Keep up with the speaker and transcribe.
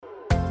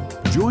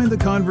Join the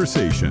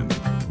conversation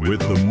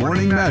with the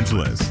Morning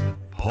Majlis,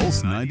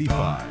 Pulse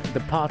 95. The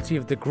party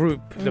of the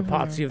group, the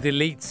party of the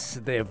elites,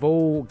 they're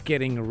all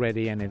getting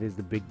ready, and it is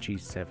the big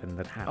G7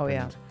 that happened. Oh,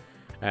 yeah.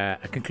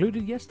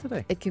 Concluded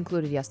yesterday. It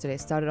concluded yesterday.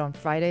 It started on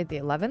Friday, the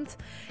 11th,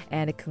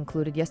 and it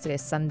concluded yesterday,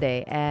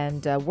 Sunday.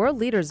 And world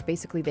leaders,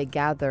 basically, they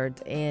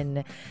gathered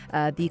in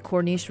the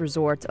Corniche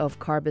resort of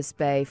Carbis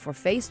Bay for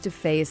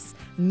face-to-face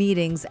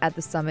meetings at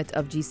the summit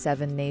of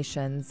G7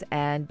 nations.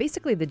 And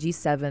basically, the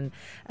G7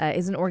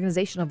 is an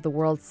organization of the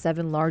world's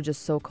 7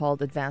 largest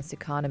so-called advanced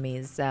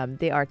economies.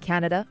 They are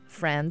Canada,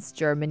 France,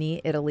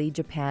 Germany, Italy,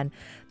 Japan,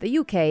 the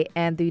UK,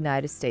 and the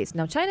United States.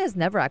 Now, China has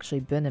never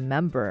actually been a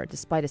member,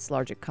 despite its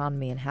large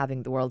economy and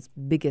having the world's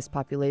biggest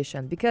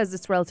population, because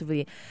its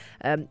relatively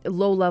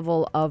low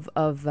level of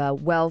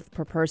wealth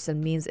per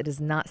person means it is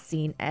not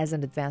seen as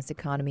an advanced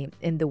economy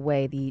in the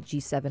way the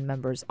G7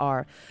 members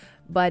are.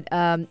 But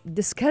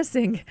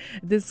discussing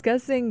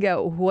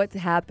what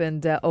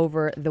happened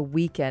over the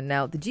weekend.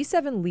 Now, the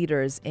G7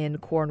 leaders in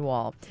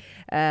Cornwall,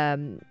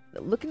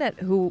 looking at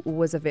who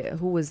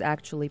was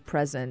actually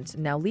present.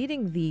 Now,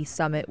 leading the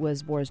summit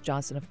was Boris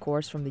Johnson, of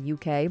course, from the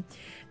UK.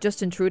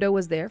 Justin Trudeau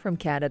was there from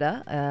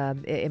Canada.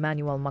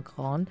 Emmanuel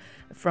Macron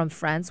from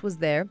France was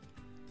there.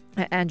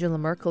 Angela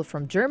Merkel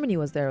from Germany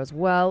was there as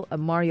well.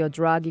 Mario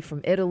Draghi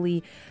from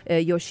Italy.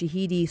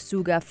 Yoshihide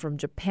Suga from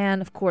Japan.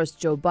 Of course,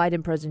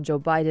 President Joe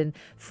Biden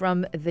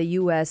from the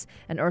U.S.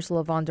 and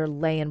Ursula von der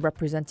Leyen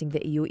representing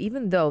the EU,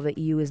 even though the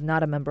EU is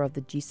not a member of the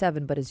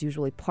G7, but is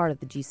usually part of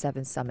the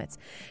G7 summits.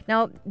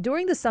 Now,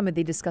 during the summit,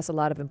 they discuss a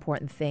lot of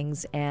important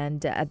things.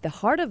 And at the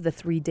heart of the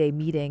 3-day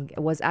meeting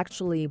was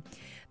actually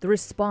the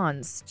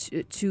response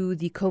to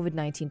the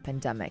Covid-19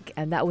 pandemic.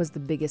 And that was the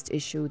biggest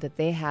issue that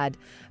they had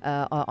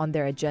on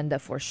their agenda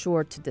for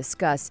sure to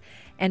discuss.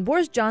 And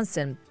Boris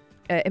Johnson,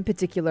 in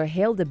particular,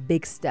 hailed a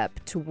big step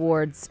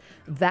towards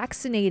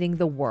vaccinating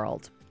the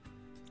world.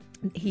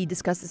 He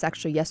discussed this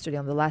actually yesterday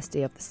on the last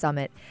day of the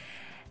summit,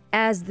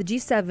 as the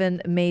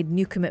G7 made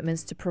new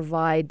commitments to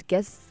provide,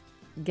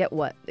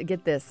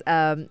 Get this,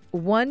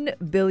 1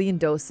 billion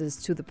doses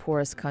to the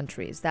poorest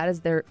countries. That is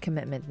their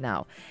commitment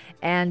now.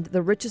 And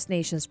the richest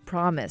nations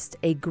promised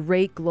a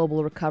great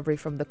global recovery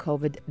from the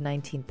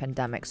COVID-19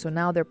 pandemic. So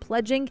now they're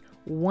pledging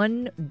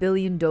 1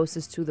 billion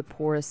doses to the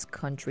poorest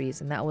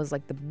countries. And that was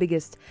like the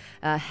biggest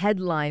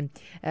headline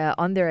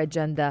on their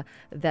agenda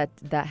that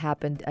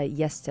happened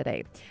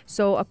yesterday.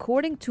 So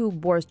according to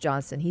Boris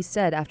Johnson, he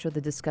said after the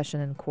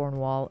discussion in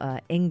Cornwall,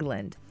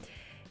 England,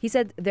 he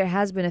said there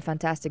has been a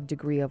fantastic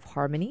degree of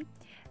harmony.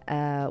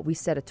 We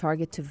set a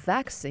target to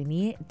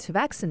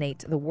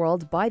vaccinate the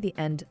world by the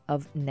end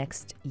of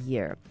next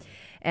year.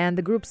 And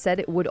the group said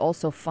it would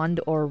also fund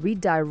or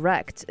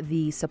redirect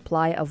the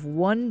supply of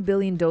 1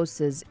 billion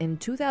doses in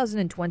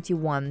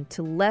 2021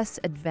 to less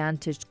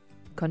advantaged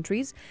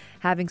countries,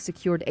 having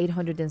secured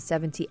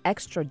 870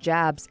 extra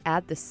jabs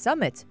at the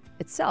summit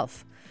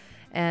itself.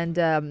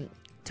 And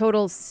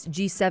total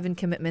G7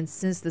 commitments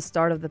since the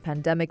start of the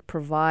pandemic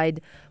provide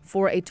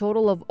for a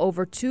total of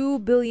over 2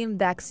 billion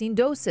vaccine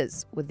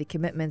doses, with the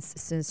commitments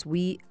since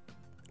we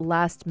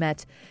last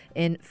met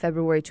in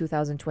February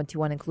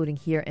 2021, including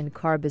here in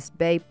Carbis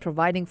Bay,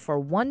 providing for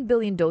 1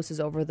 billion doses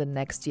over the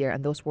next year.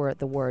 And those were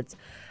the words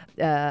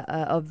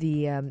of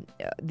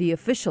the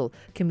official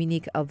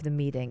communique of the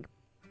meeting.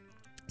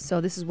 So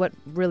this is what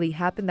really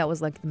happened. That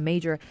was like the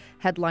major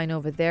headline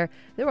over there.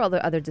 There were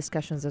other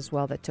discussions as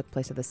well that took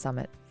place at the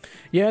summit.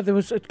 Yeah, there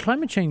was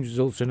climate change is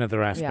also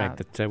another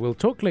aspect that we'll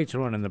talk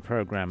later on in the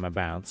program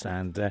about.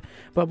 And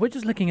but we're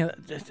just looking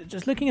at the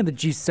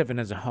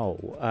G7 as a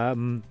whole.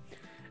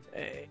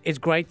 It's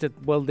great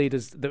that world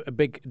leaders, a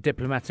big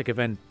diplomatic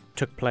event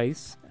took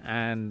place,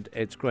 and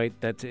it's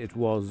great that it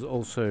was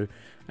also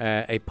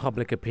a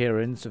public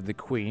appearance of the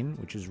Queen,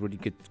 which is really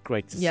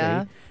great to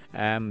see.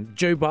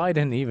 Joe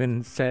Biden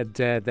even said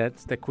that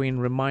the Queen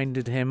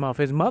reminded him of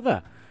his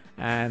mother,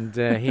 and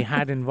he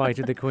had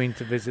invited the Queen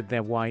to visit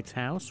their White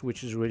House,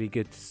 which is really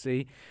good to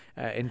see.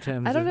 In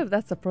terms, I don't know if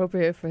that's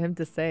appropriate for him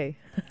to say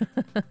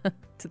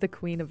to the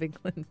Queen of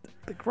England.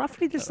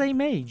 Roughly the same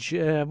age.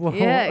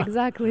 Yeah,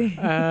 exactly.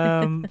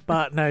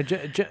 But no,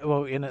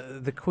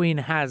 the Queen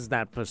has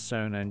that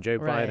persona, and Joe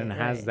Biden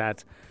has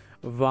that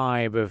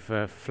vibe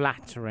of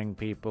flattering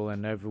people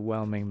and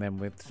overwhelming them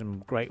with some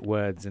great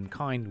words and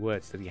kind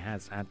words that he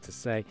has had to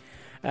say.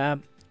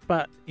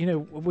 But,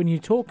 when you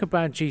talk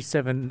about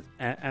G7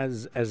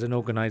 as an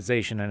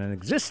organization and an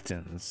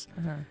existence,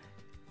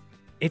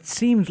 it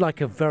seems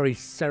like a very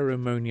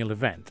ceremonial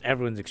event.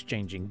 Everyone's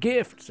exchanging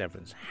gifts,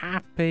 everyone's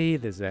happy.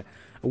 There's a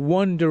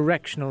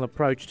one-directional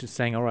approach to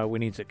saying, all right, we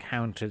need to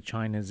counter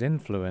China's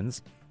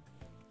influence.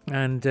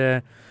 And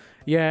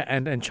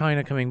and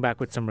China coming back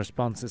with some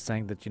responses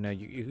saying that,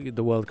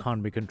 the world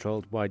can't be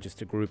controlled by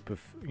just a group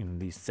of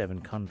these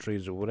 7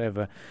 countries or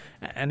whatever.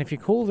 And if you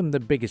call them the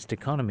biggest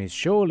economies,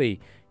 surely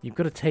you've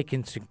got to take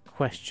into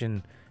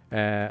question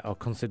or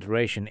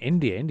consideration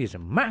India's a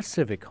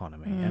massive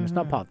economy, and it's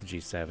not part of the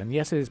G7.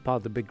 Yes, it is part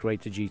of the big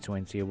greater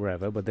G20 or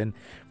wherever, but then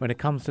when it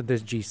comes to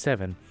this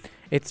G7,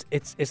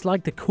 it's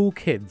like the cool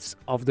kids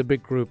of the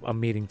big group are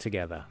meeting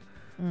together.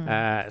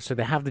 So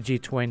they have the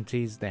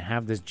G20s, they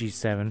have this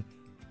G7,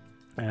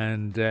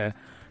 and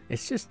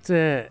it's just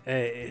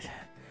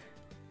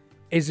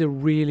is it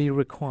really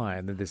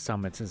required that this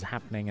summit is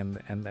happening,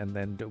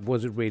 and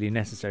was it really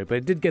necessary? But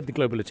it did get the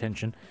global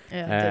attention.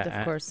 Yeah, it did,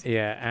 of course.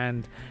 Yeah,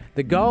 and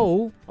the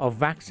goal of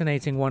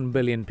vaccinating 1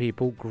 billion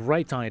people,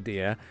 great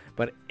idea,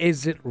 but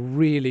is it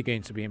really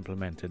going to be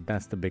implemented?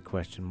 That's the big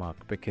question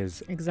mark,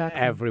 because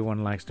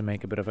everyone likes to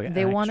make a bit of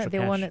they want it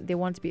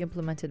to be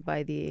implemented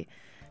by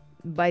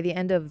the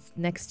end of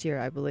next year,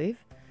 I believe.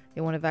 They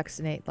want to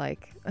vaccinate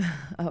like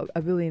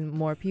a billion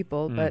more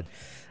people, but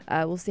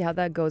we'll see how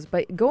that goes.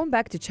 But going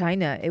back to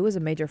China, it was a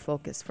major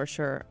focus for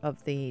sure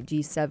of the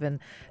G7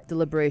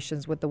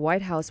 deliberations, with the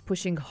White House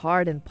pushing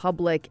hard in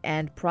public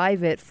and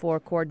private for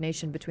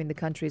coordination between the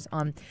countries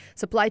on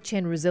supply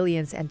chain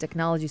resilience and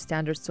technology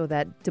standards so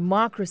that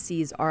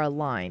democracies are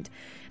aligned.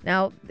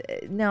 Now,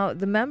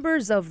 the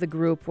members of the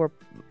group were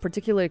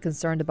particularly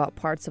concerned about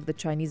parts of the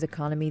Chinese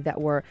economy that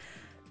were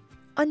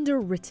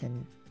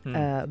underwritten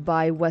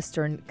by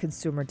Western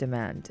consumer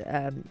demand.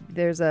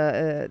 There's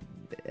a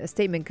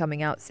statement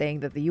coming out saying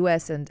that the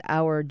U.S. and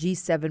our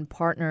G7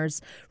 partners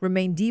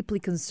remain deeply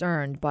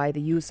concerned by the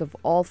use of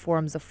all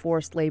forms of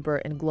forced labor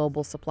in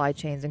global supply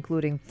chains,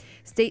 including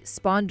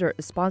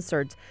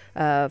state-sponsored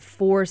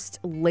forced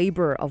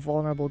labor of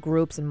vulnerable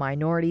groups and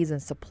minorities,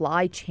 and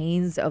supply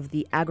chains of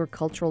the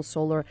agricultural,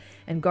 solar,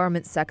 and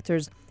garment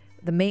sectors,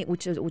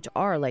 which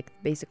are like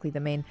basically the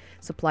main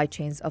supply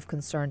chains of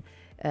concern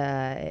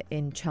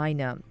in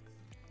China.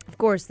 Of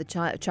course,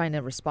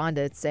 China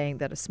responded saying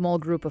that a small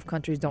group of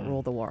countries don't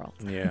rule the world.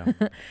 Yeah.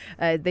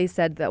 They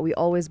said that we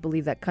always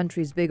believe that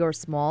countries, big or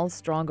small,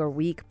 strong or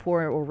weak,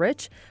 poor or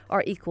rich,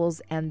 are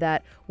equals, and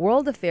that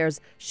world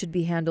affairs should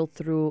be handled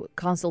through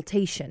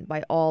consultation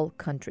by all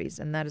countries.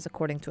 And that is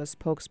according to a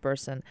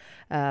spokesperson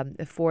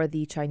for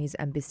the Chinese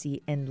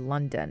embassy in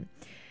London.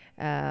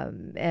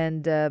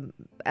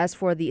 As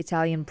for the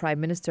Italian Prime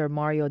Minister,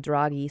 Mario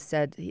Draghi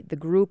said the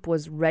group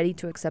was ready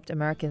to accept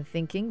American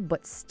thinking,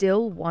 but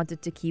still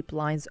wanted to keep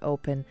lines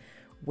open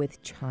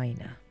with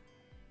China.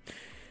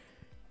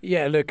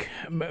 Yeah, look,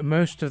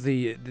 most of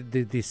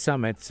the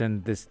summits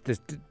and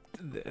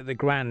the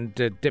grand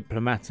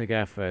diplomatic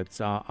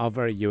efforts are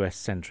very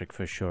US-centric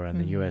for sure,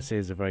 and the US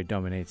is a very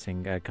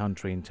dominating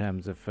country in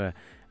terms of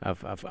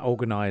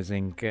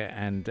organizing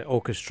and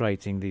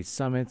orchestrating these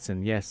summits.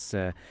 And yes,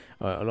 a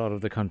lot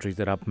of the countries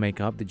that make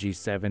up the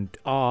G7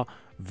 are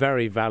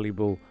very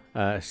valuable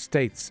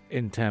states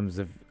in terms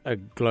of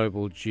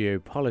global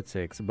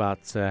geopolitics,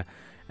 but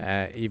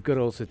you've got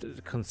to also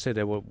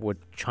consider what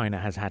China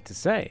has had to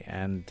say,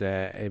 and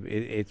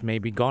it may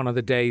be gone are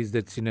the days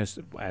that,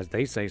 as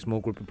they say, a small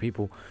group of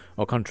people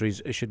or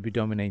countries should be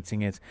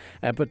dominating it.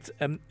 But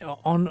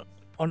on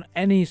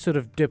any sort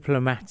of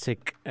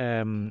diplomatic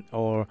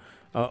or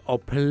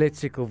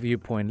political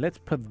viewpoint, let's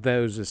put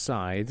those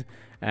aside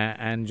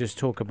and just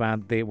talk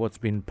about what's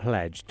been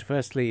pledged.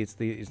 Firstly, it's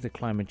the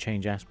climate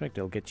change aspect.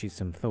 I'll get you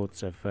some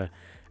thoughts of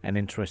an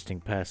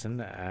interesting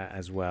person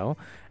as well.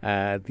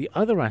 The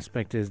other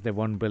aspect is the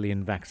 1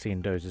 billion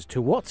vaccine doses.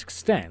 To what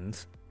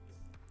extent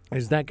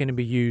is that going to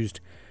be used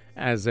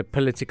as a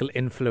political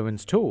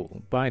influence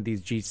tool by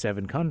these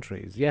G7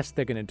 countries? Yes,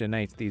 they're going to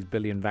donate these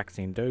billion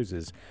vaccine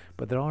doses,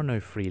 but there are no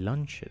free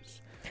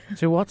lunches.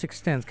 To what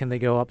extent can they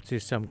go up to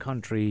some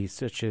country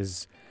such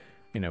as,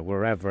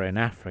 wherever in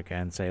Africa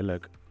and say,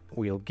 look,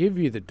 we'll give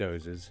you the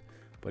doses,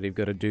 but you've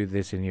got to do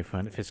this in your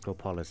fiscal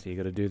policy. You've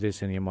got to do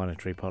this in your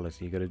monetary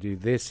policy. You've got to do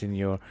this in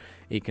your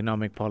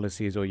economic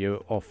policies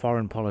or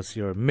foreign policy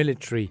or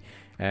military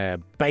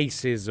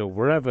bases or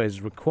wherever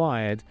is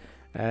required.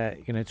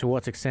 To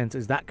what extent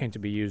is that going to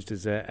be used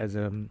as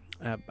a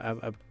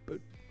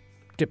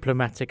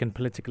diplomatic and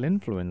political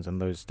influence on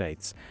those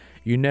states?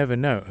 You never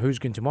know who's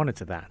going to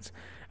monitor that.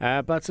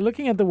 But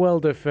looking at the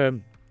world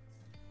of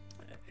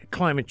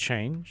climate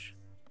change,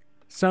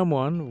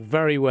 someone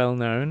very well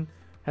known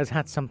has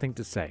had something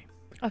to say.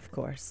 Of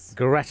course.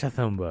 Greta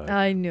Thunberg.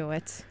 I knew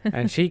it.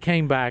 And she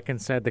came back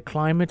and said the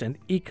climate and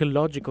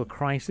ecological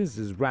crisis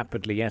is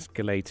rapidly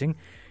escalating.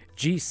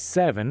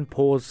 G7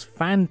 pours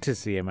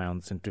fantasy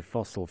amounts into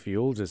fossil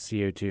fuels as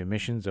CO2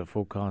 emissions are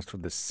forecast for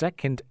the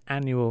second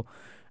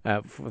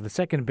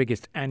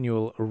biggest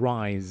annual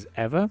rise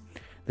ever.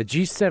 The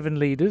G7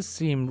 leaders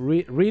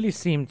really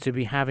seem to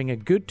be having a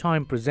good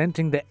time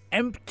presenting their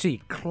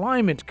empty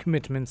climate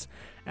commitments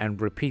and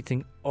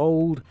repeating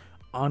old,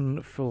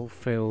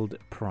 unfulfilled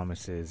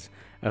promises.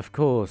 Of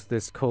course,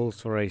 this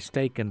calls for a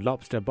steak and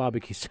lobster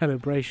barbecue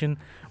celebration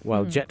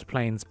while jet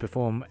planes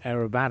perform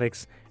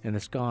aerobatics in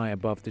the sky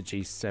above the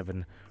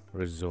G7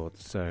 resort.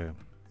 So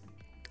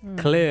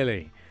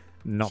clearly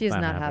not She's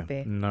that not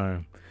happy.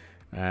 No.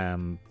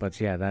 But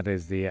yeah, that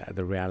is the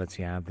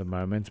reality at the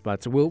moment.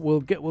 But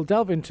we'll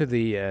delve into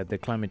the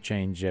climate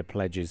change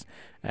pledges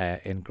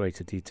in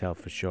greater detail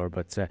for sure.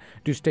 But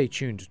do stay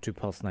tuned to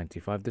Pulse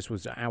 95. This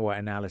was our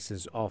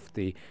analysis of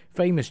the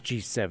famous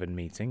G7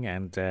 meeting,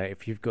 and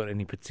if you've got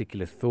any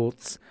particular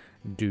thoughts,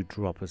 do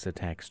drop us a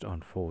text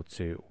on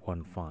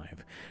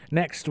 4215.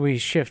 Next, we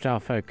shift our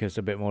focus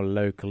a bit more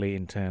locally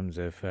in terms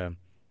of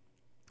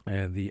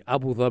the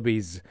Abu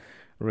Dhabi's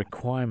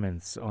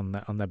requirements on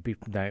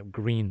the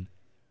green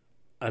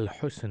Al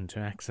Husn to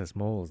access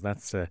malls.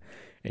 That's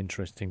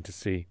interesting to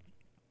see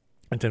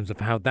in terms of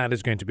how that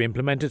is going to be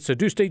implemented. So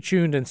do stay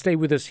tuned and stay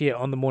with us here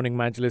on the Morning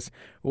Majlis.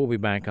 We'll be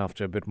back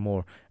after a bit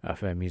more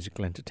of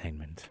musical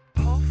entertainment.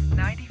 Pulse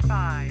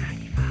 95.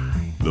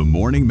 The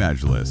Morning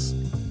Majlis,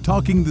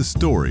 talking the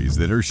stories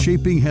that are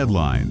shaping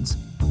headlines.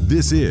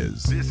 This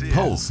is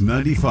Pulse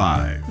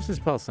 95. This is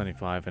Pulse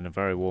 95, and a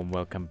very warm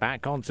welcome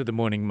back onto the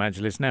Morning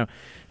Majlis. Now,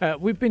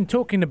 we've been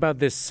talking about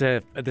this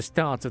at the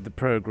start of the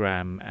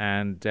program,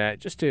 and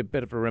just a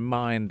bit of a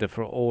reminder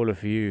for all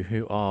of you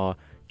who are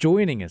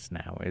joining us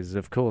now is,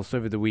 of course,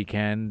 over the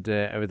weekend,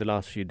 over the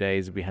last few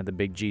days, we had the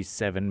big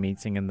G7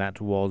 meeting, and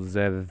that was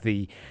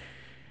the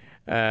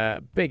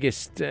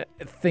biggest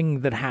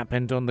thing that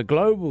happened on the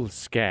global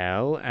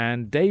scale.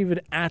 And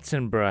David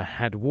Attenborough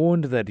had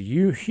warned that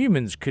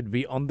humans could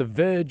be on the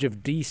verge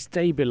of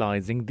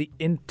destabilizing the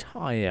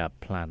entire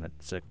planet.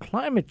 So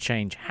climate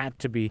change had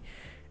to be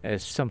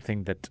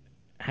something that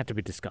had to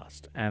be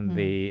discussed. And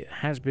there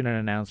has been an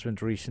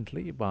announcement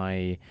recently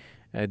by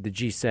the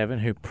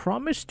G7 who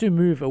promised to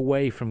move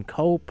away from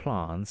coal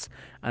plants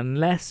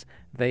unless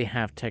they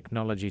have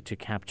technology to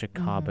capture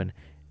carbon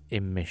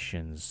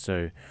emissions.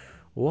 So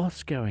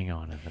what's going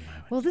on at the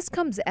moment? Well, this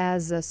comes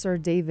as Sir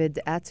David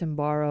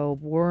Attenborough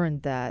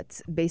warned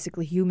that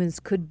basically humans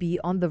could be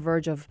on the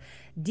verge of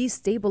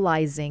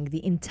destabilizing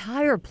the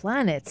entire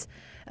planet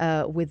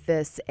with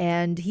this.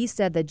 And he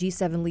said that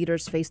G7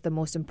 leaders face the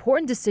most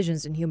important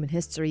decisions in human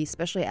history,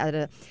 especially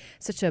at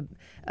such a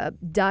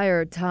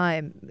dire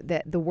time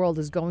that the world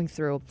is going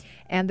through.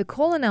 And the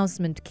coal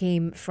announcement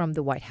came from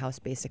the White House,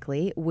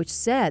 basically, which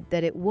said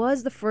that it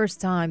was the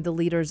first time the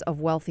leaders of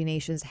wealthy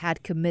nations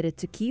had committed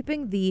to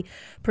keeping the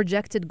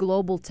projected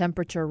global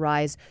temperature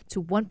rise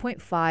to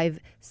 1.5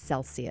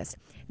 Celsius.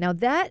 Now,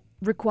 that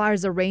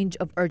requires a range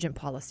of urgent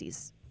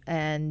policies,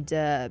 and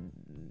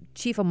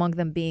chief among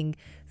them being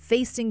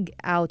phasing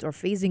out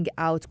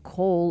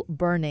coal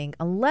burning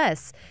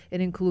unless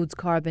it includes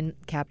carbon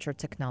capture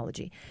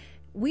technology.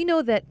 We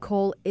know that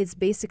coal is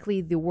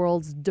basically the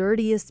world's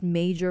dirtiest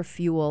major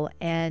fuel,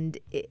 and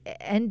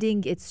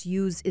ending its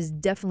use is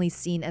definitely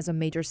seen as a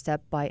major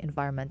step by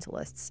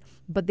environmentalists.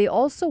 But they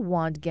also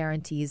want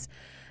guarantees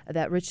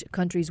that rich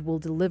countries will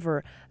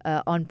deliver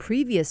on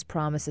previous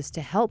promises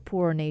to help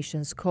poorer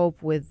nations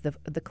cope with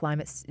the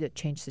climate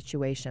change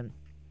situation.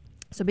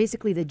 So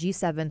basically, the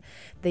G7,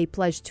 they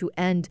pledged to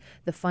end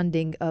the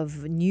funding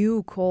of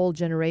new coal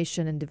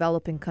generation in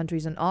developing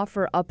countries and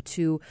offer up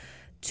to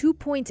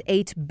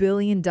 $2.8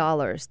 billion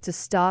to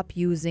stop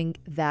using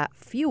that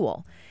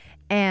fuel.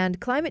 And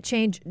climate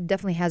change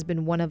definitely has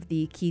been one of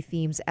the key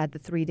themes at the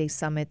 3-day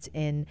summit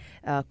in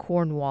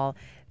Cornwall,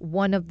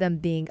 one of them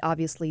being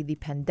obviously the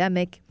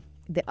pandemic,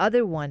 the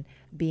other one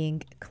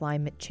being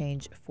climate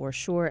change for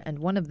sure, and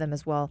one of them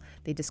as well,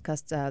 they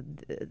discussed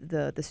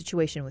the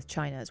situation with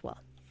China as well.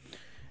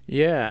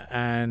 Yeah,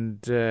 and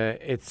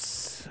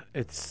it's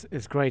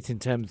great in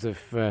terms of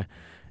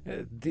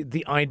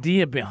the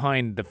idea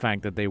behind the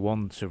fact that they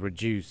want to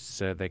reduce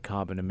their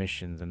carbon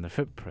emissions and the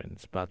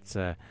footprints, but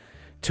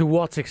to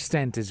what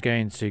extent is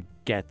going to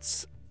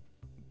get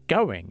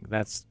going?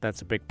 That's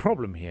a big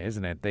problem here,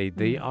 isn't it?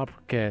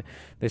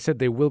 They said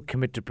they will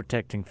commit to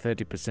protecting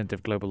 30%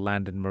 of global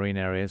land and marine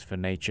areas for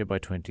nature by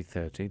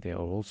 2030. They are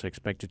also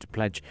expected to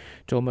pledge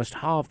to almost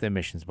halve their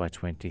emissions by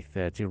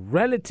 2030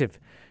 relative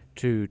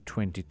to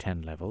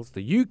 2010 levels.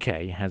 The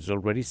UK has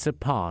already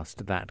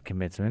surpassed that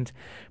commitment.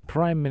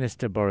 Prime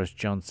Minister Boris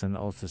Johnson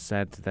also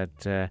said that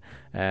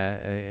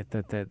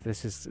that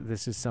this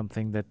is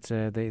something that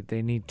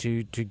they need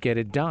to get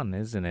it done,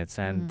 isn't it?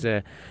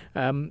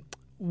 And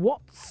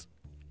what's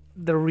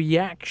the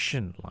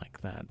reaction like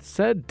that?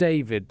 Sir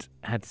David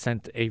had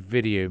sent a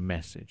video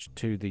message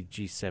to the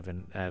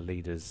G7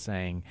 leaders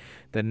saying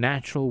the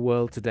natural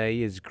world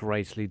today is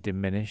greatly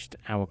diminished.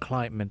 Our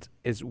climate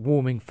is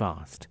warming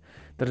fast.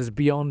 That is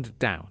beyond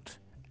doubt.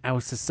 Our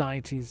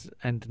societies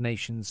and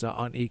nations are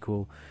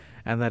unequal,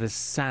 and that is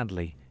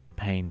sadly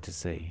pain to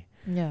see.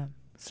 Yeah.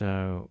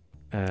 So,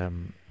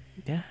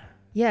 yeah.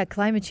 Yeah,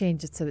 climate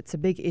change, it's a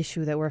big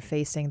issue that we're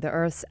facing. The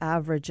Earth's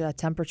average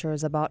temperature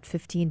is about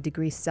 15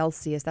 degrees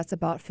Celsius. That's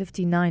about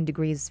 59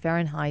 degrees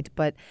Fahrenheit,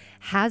 but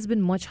has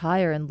been much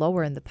higher and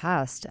lower in the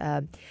past.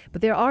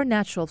 But there are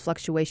natural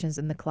fluctuations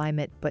in the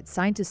climate, but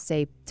scientists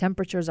say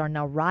temperatures are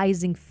now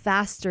rising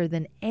faster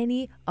than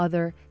any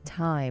other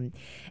time.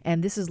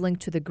 And this is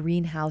linked to the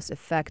greenhouse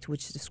effect,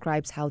 which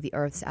describes how the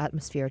Earth's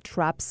atmosphere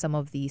traps some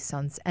of the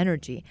sun's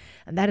energy.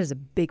 And that is a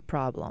big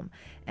problem.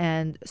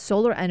 And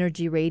solar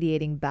energy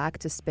radiating back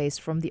to space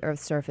from the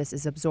Earth's surface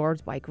is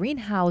absorbed by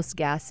greenhouse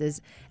gases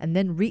and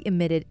then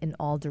re-emitted in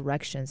all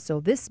directions. So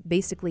this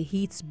basically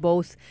heats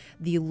both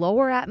the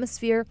lower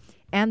atmosphere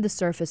and the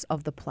surface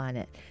of the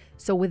planet.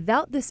 So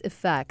without this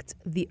effect,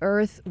 the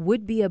Earth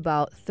would be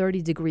about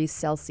 30 degrees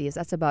Celsius.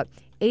 That's about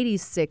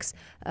 86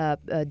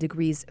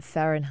 degrees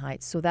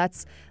Fahrenheit. So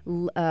that's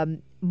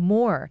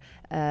more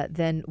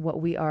than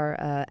what we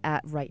are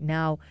at right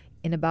now,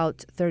 in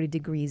about 30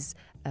 degrees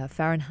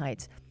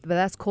Fahrenheit. But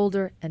that's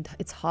colder and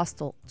it's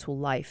hostile to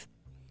life.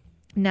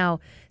 Now,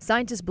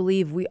 scientists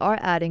believe we are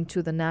adding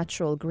to the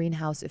natural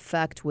greenhouse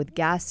effect with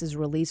gases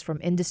released from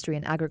industry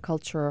and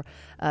agriculture,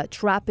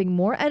 trapping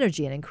more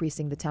energy and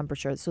increasing the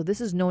temperature. So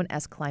this is known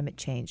as climate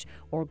change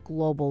or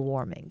global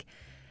warming.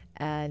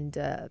 And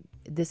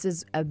this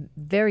is a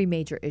very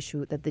major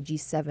issue that the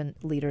G7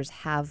 leaders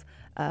have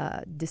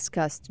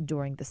discussed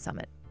during the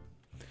summit.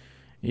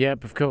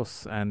 Yep, of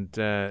course, and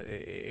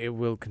it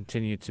will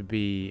continue to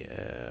be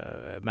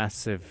a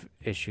massive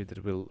issue that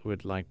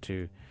we'd like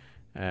to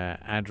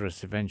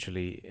address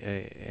eventually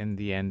in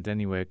the end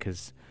anyway,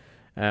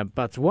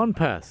 but one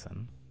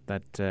person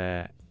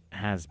that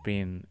has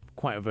been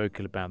quite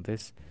vocal about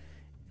this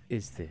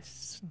is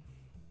this.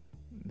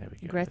 There we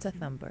go. Greta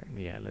Thunberg.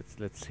 Yeah,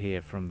 let's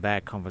hear from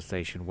their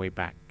conversation way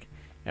back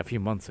a few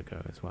months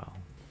ago as well.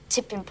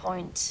 Tipping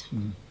point.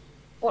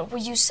 What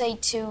would you say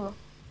to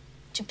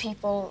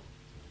people,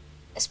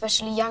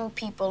 especially young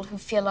people, who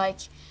feel like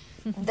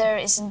there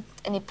isn't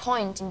any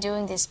point in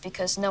doing this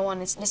because no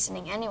one is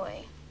listening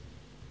anyway?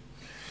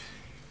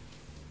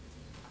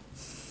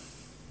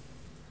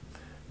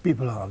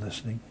 People are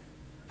listening.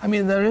 I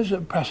mean, there is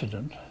a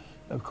precedent,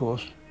 of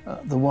course.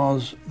 There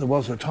was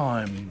a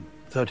time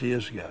 30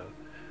 years ago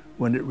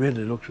when it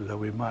really looked as though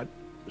we might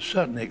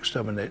certainly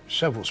exterminate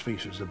several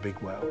species of big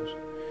whales.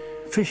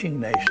 Fishing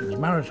nations,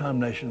 maritime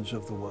nations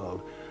of the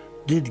world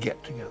did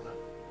get together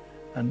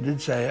and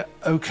did say,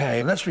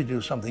 okay, unless we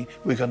do something,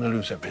 we're going to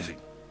lose everything.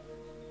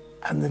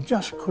 And there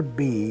just could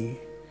be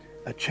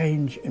a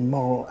change in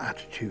moral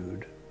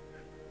attitude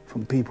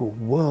from people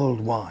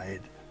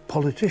worldwide,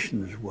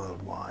 politicians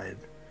worldwide,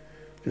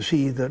 to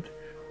see that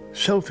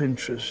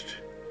self-interest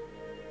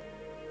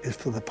is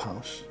for the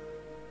past,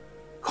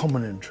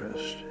 common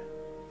interest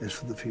is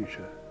for the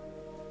future.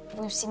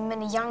 We've seen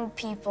many young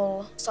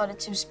people started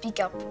to speak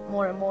up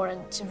more and more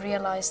and to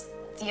realize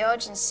the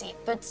urgency.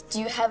 But do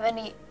you have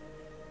any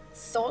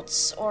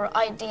thoughts or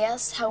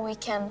ideas how we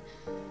can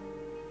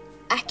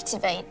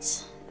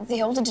activate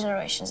the older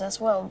generations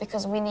as well?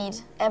 Because we need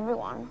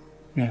everyone.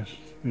 Yes,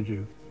 we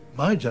do.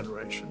 My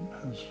generation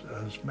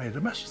has made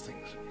a mess of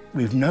things.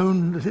 We've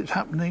known that it's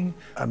happening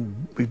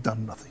and we've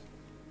done nothing,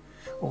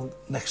 or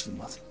next to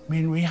nothing. I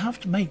mean, we have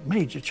to make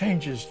major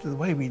changes to the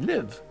way we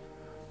live.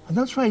 And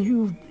that's why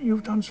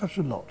you've done such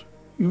a lot.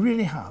 You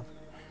really have.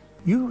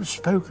 You've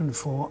spoken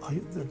for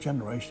the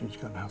generation who's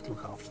going to have to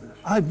look after this.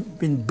 I've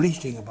been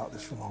bleating about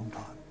this for a long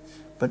time,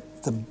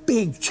 but the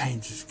big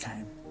changes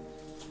came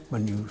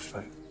when you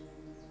spoke.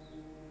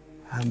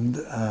 And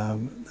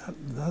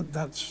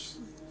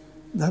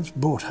that's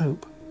brought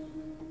hope.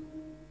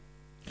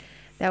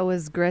 That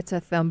was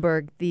Greta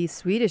Thunberg, the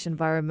Swedish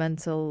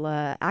environmental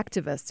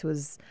activist who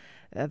is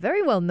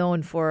very well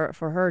known for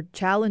her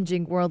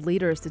challenging world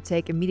leaders to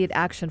take immediate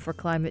action for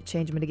climate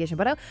change mitigation.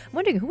 But I'm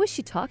wondering, who was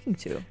she talking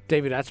to?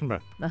 David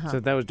Attenborough. Uh-huh. So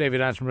that was David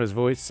Attenborough's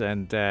voice,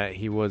 and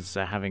he was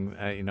having,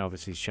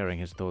 obviously sharing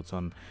his thoughts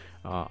on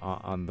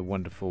the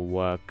wonderful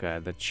work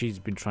that she's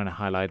been trying to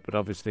highlight. But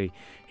obviously,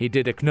 he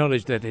did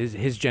acknowledge that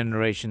his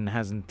generation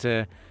hasn't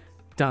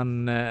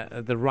done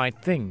the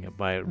right thing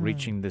by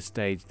reaching the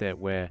stage that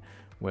where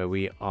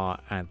we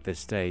are at this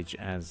stage,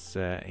 as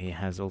he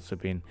has also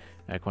been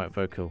quite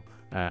vocal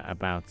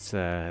about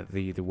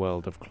the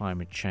world of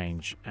climate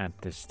change at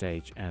this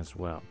stage as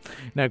well.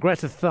 Now,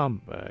 Greta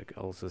Thunberg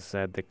also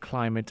said the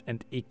climate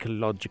and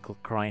ecological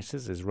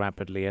crisis is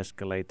rapidly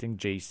escalating.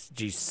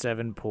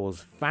 G7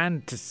 pours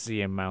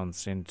fantasy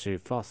amounts into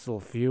fossil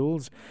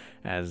fuels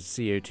as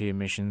CO2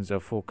 emissions are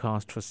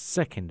forecast for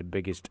second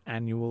biggest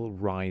annual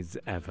rise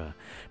ever.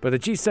 But the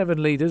G7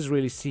 leaders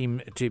really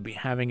seem to be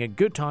having a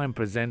good time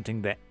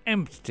presenting their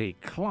empty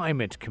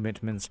climate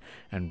commitments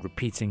and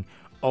repeating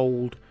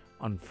old,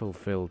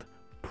 unfulfilled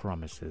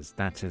promises.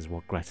 That is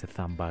what Greta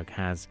Thunberg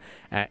has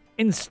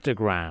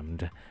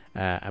Instagrammed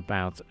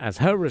about as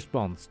her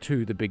response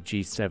to the big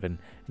G7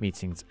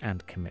 meetings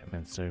and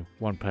commitments. So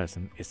one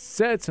person is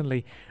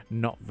certainly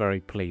not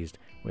very pleased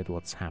with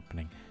what's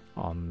happening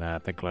on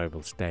the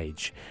global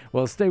stage.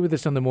 Well, stay with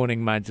us on the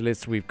Morning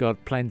Majlis. We've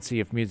got plenty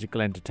of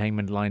musical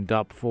entertainment lined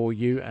up for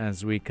you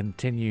as we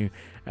continue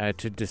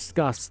to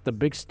discuss the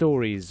big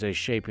stories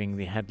shaping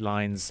the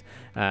headlines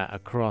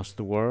across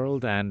the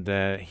world and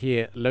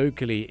here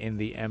locally in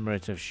the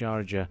Emirate of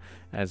Sharjah,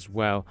 as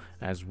well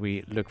as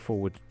we look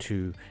forward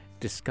to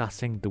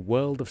discussing the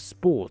world of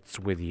sports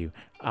with you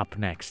up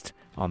next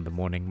on the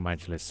Morning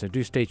Majlis. So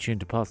do stay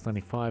tuned to Pulse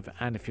 95,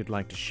 and if you'd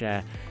like to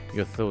share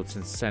your thoughts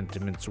and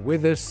sentiments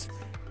with us,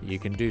 you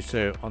can do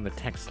so on the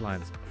text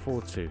lines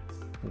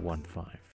 4215.